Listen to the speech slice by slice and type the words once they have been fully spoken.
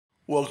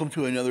Welcome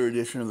to another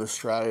edition of The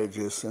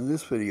Strategist. In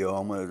this video,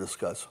 I'm going to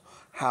discuss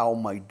how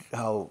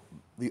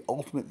the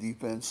ultimate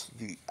defense,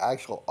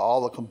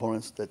 all the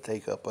components that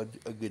take up a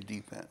good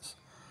defense.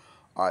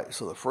 All right,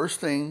 so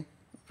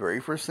very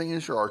first thing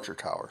is your archer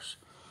towers.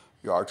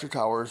 Your archer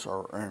towers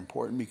are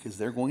important because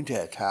they're going to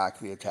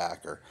attack the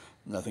attacker.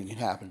 Nothing can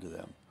happen to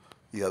them.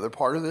 The other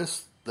part of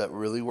this that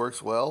really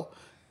works well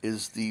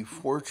is the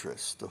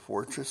fortress. The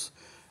fortress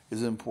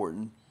is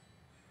important.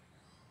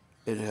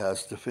 It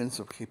has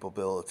defensive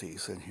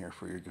capabilities in here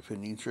for your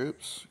defending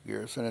troops.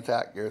 Garrison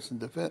attack, garrison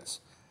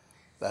defense.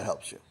 That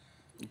helps you.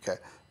 Okay.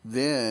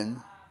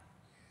 Then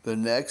the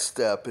next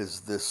step is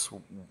this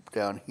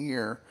down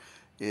here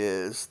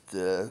is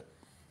the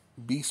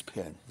beast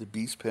pin. The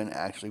beast pin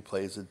actually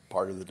plays a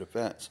part of the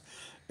defense.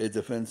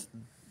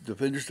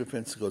 Defender's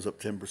defense goes up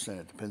 10%.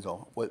 It depends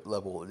on what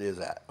level it is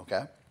at.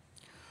 Okay.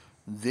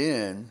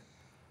 Then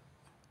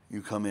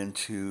you come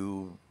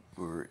into,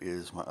 where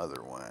is my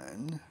other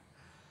one?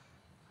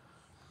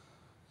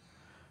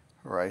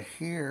 Right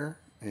here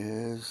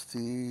is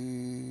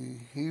the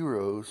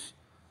heroes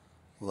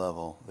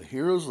level. The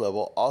heroes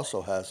level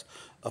also has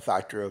a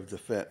factor of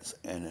defense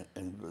in it,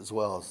 and as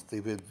well as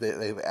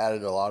they've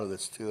added a lot of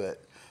this to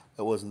it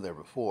that wasn't there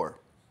before.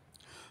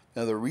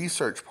 Now the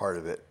research part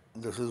of it,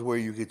 this is where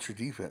you get your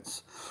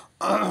defense.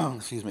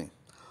 Excuse me.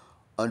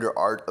 Under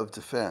Art of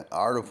Defense,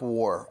 Art of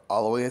War,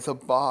 all the way at the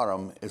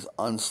bottom is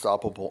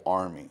Unstoppable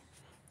Army.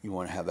 You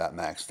want to have that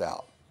maxed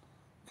out.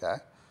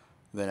 Okay.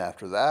 Then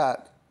after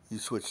that, you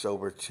switched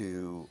over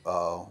to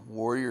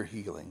Warrior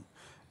Healing.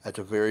 At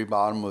the very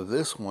bottom of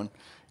this one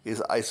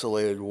is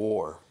Isolated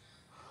War.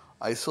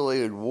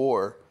 Isolated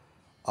War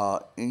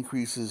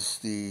increases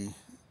the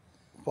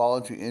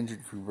fallen to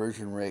injured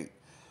conversion rate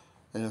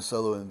in a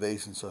solo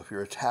invasion. So if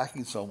you're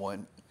attacking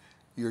someone,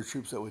 your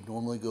troops that would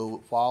normally go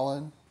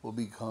fallen will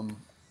become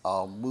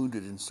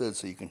wounded instead,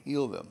 so you can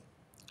heal them.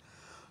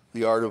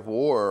 The Art of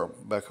War,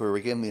 back where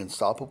again the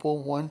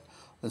Unstoppable one,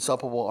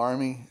 Unstoppable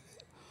Army,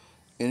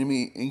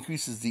 enemy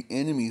increases the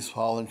enemy's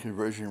fallen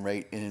conversion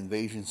rate in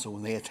invasion. So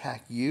when they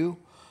attack you,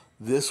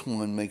 this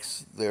one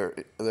makes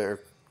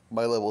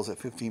my level is at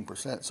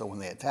 15%. So when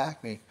they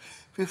attack me,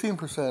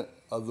 15%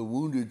 of the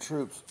wounded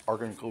troops are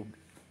going to go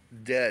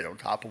dead on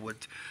top of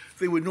what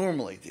they would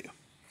normally do.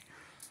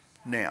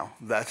 Now,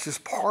 that's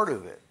just part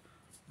of it.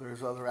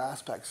 There's other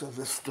aspects of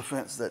this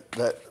defense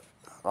that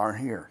aren't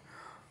here.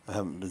 I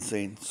haven't been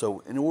seen.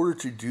 So in order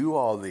to do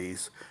all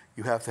these,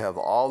 you have to have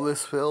all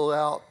this filled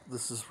out.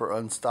 This is for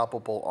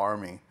Unstoppable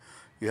Army.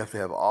 You have to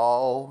have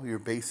all your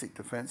basic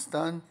defense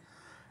done.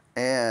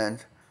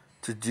 And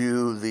to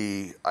do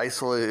the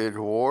Isolated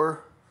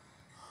War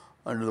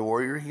under the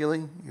Warrior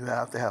Healing, you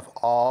have to have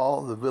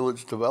all the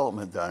village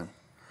development done.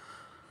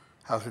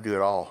 Have to do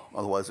it all.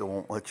 Otherwise, it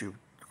won't let you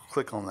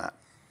click on that.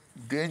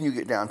 Then you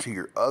get down to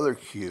your other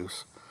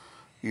queues.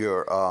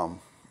 Your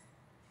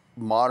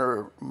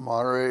moderate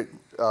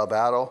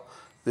battle.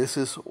 This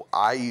is,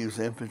 I use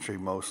infantry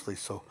mostly,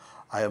 so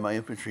I have my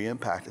infantry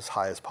impact as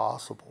high as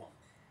possible.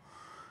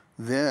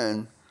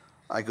 Then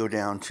I go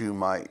down to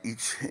my,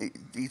 each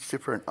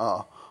different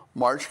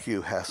march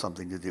queue has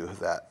something to do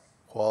with that.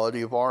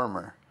 Quality of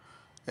armor.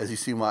 As you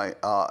see, my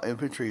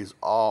infantry is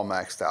all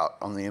maxed out.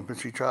 On the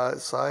infantry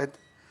side,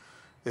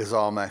 is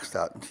all maxed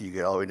out until you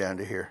get all the way down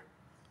to here.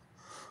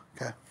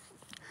 Okay.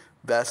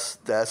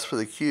 That's for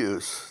the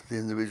queues, the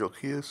individual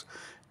queues.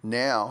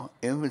 Now,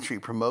 infantry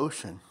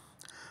promotion.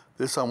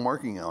 This I'm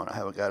working on. I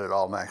haven't got it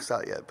all maxed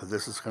out yet, but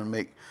this is going to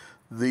make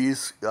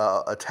these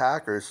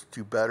attackers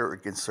do better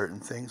against certain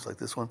things. Like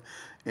this one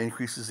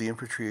increases the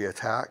infantry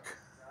attack.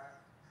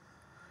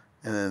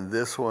 And then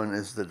this one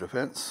is the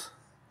defense.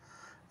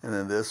 And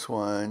then this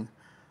one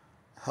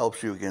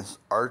helps you against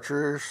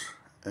archers.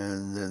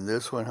 And then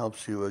this one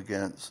helps you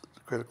against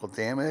critical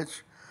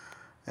damage.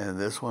 And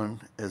this one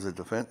is a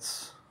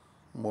defense,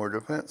 more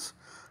defense.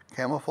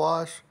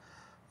 Camouflage.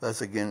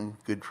 That's again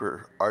good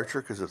for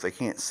archer because if they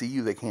can't see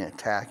you, they can't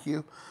attack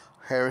you.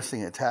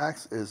 Harassing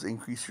attacks is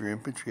increase your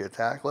infantry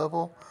attack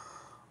level.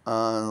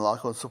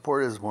 Lock-on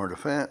support is more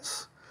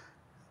defense.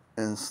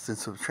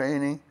 Instance of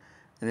training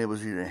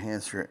enables you to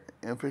enhance your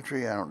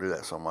infantry. I don't do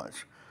that so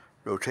much.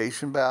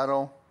 Rotation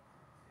battle,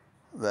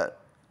 that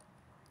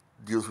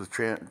deals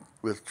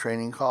with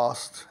training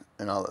cost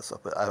and all that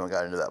stuff, but I haven't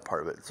got into that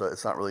part of it, so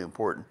it's not really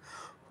important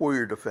for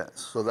your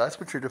defense. So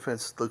that's what your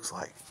defense looks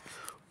like.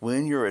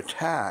 When you're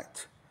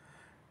attacked,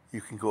 you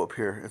can go up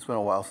here. It's been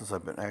a while since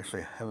haven't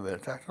been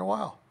attacked in a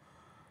while.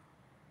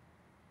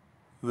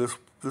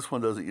 This one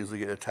doesn't usually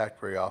get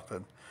attacked very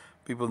often.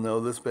 People know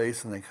this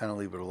base and they kind of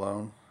leave it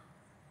alone.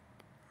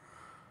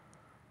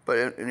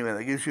 But anyway,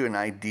 that gives you an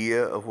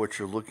idea of what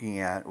you're looking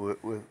at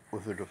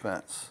with the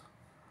defense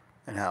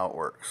and how it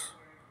works.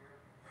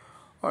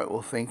 All right,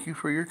 well, thank you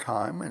for your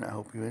time, and I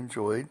hope you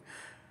enjoyed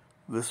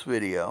this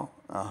video.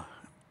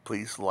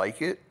 Please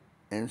like it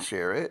and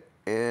share it.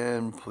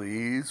 And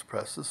please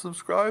press the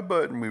subscribe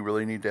button. We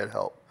really need that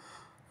help.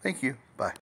 Thank you. Bye.